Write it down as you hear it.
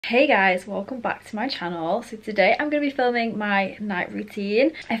Hey guys, welcome back to my channel. So today I'm going to be filming my night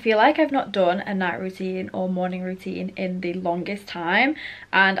routine. I feel like I've not done a night routine or morning routine in the longest time,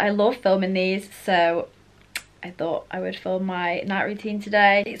 and I love filming these, so I thought I would film my night routine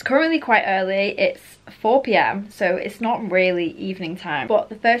today. It's currently quite early, it's 4 p.m, so it's not really evening time, but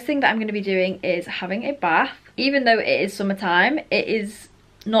the first thing that I'm going to be doing is having a bath. Even though it is summertime, it is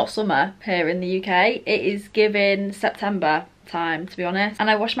not summer here in the UK. It is given September time, to be honest, and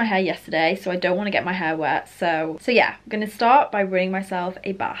I washed my hair yesterday, so I don't want to get my hair wet. So yeah, I'm gonna start by running myself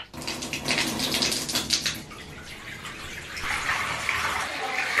a bath.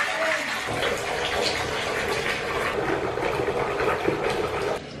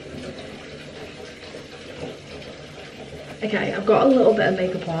 Okay, I've got a little bit of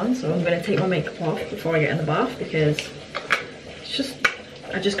makeup on, so I'm gonna take my makeup off before I get in the bath, because it's just,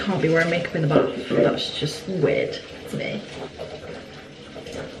 I just can't be wearing makeup in the bath. That's just weird to me.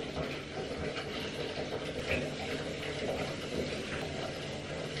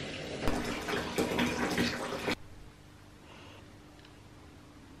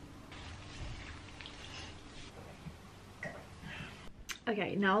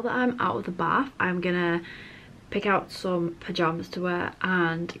 Okay, now that I'm out of the bath, I'm gonna pick out some pajamas to wear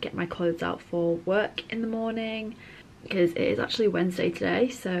and get my clothes out for work in the morning, because it is actually Wednesday today,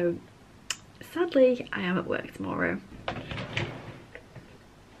 so sadly I am at work tomorrow.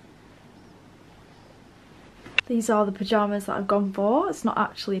 These are the pajamas that I've gone for. It's not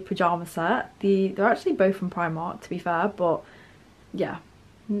actually a pajama set. They're actually both from Primark, to be fair, but yeah,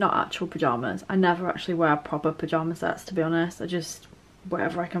 not actual pajamas. I never actually wear proper pajama sets, to be honest. I just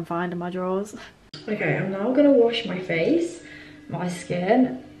whatever I can find in my drawers. Okay, I'm now gonna wash my face. My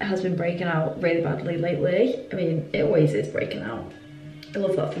skin has been breaking out really badly lately. I mean, it always is breaking out. I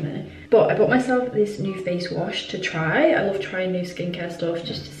love that for me. But I bought myself this new face wash to try. I love trying new skincare stuff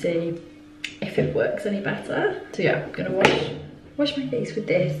just to see if it works any better. So yeah, I'm gonna wash my face with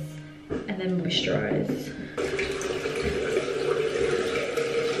this and then moisturize.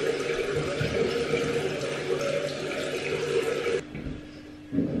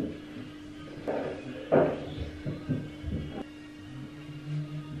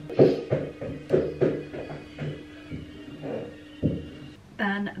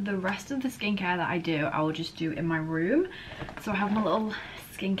 Then the rest of the skincare that I do, I will just do in my room. So I have my little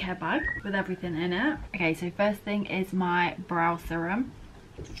skincare bag with everything in it. Okay, so first thing is my brow serum.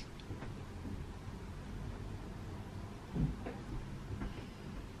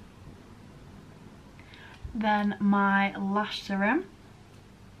 Then my lash serum.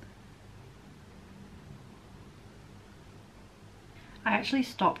 I actually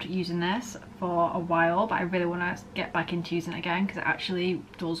stopped using this for a while, but I really want to get back into using it again because it actually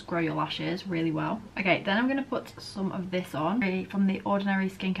does grow your lashes really well. Okay, then I'm going to put some of this on from the Ordinary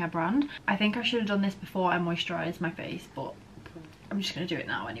Skincare brand. I think I should have done this before I moisturised my face, but I'm just going to do it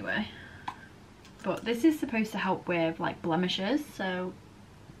now anyway. But this is supposed to help with like blemishes, so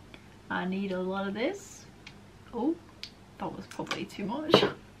I need a lot of this. Oh, that was probably too much.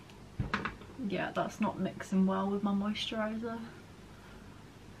 Yeah, that's not mixing well with my moisturiser.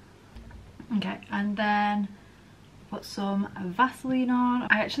 Okay, and then put some Vaseline on.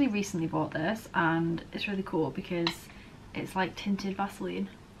 I actually recently bought this and it's really cool because it's like tinted Vaseline,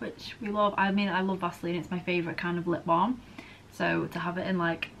 which we love. I mean, I love Vaseline, it's my favourite kind of lip balm. So to have it in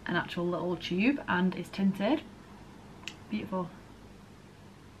like an actual little tube and it's tinted, beautiful.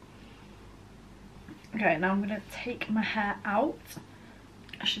 Okay, now I'm gonna take my hair out.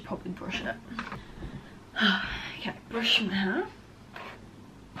 I should probably brush it. Okay, brush my hair.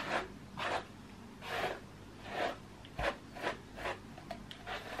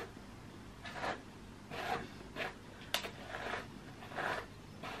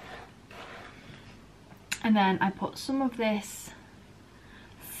 And then I put some of this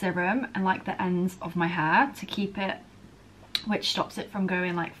serum and like the ends of my hair to keep it, which stops it from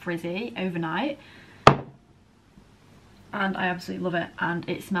going like frizzy overnight. And I absolutely love it, and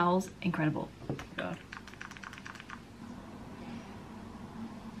it smells incredible. God.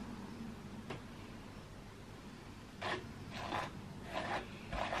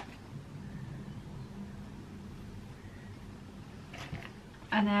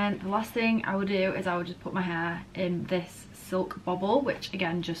 And then the last thing I will do is I will just put my hair in this silk bobble, which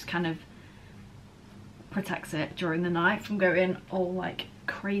again just kind of protects it during the night from going all like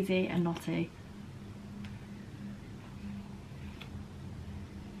crazy and knotty.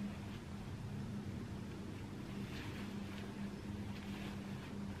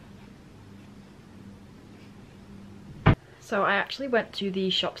 So I actually went to the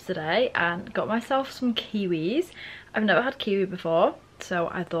shops today and got myself some kiwis. I've never had kiwi before, so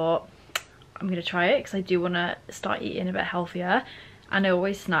I thought I'm gonna try it because I do want to start eating a bit healthier, and I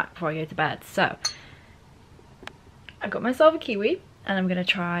always snack before I go to bed. So I got myself a kiwi and I'm gonna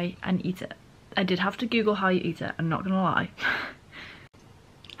try and eat it. I did have to Google how you eat it, I'm not gonna lie.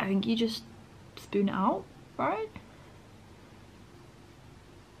 I think you just spoon it out, right?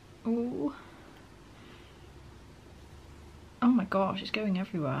 Ooh. Oh my gosh, it's going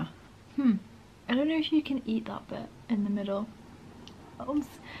everywhere. I don't know if you can eat that bit in the middle. I'm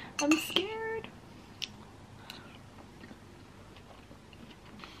scared.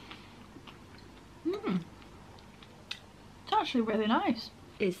 It's actually really nice.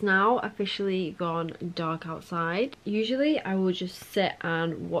 It's now officially gone dark outside. Usually I will just sit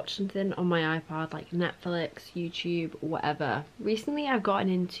and watch something on my iPad like Netflix, YouTube, whatever. Recently I've gotten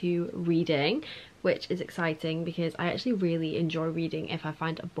into reading, which is exciting because I actually really enjoy reading if I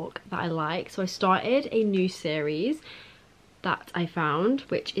find a book that I like. So I started a new series that I found,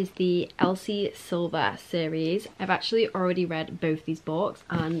 which is the Elsie Silver series. I've actually already read both these books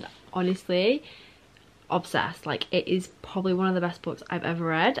and honestly obsessed. Like, it is probably one of the best books I've ever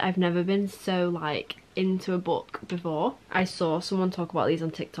read. I've never been so like into a book before. I saw someone talk about these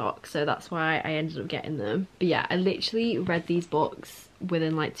on TikTok, so that's why I ended up getting them. But yeah, I literally read these books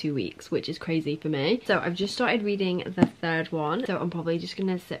within like 2 weeks, which is crazy for me. So I've just started reading the third one, so I'm probably just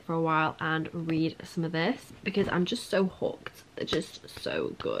gonna sit for a while and read some of this because I'm just so hooked. They're just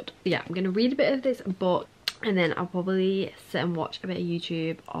so good. But yeah, I'm gonna read a bit of this book and then I'll probably sit and watch a bit of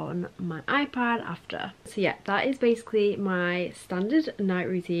YouTube on my iPad after. So yeah, that is basically my standard night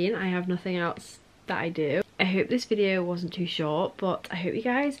routine. I have nothing else that I do. I hope this video wasn't too short, but I hope you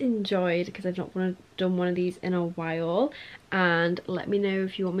guys enjoyed because I've not done one of these in a while. And let me know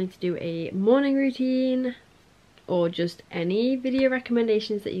if you want me to do a morning routine or just any video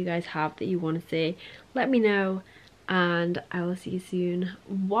recommendations that you guys have that you want to see. Let me know and I will see you soon.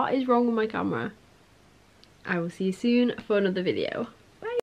 What is wrong with my camera? I will see you soon for another video.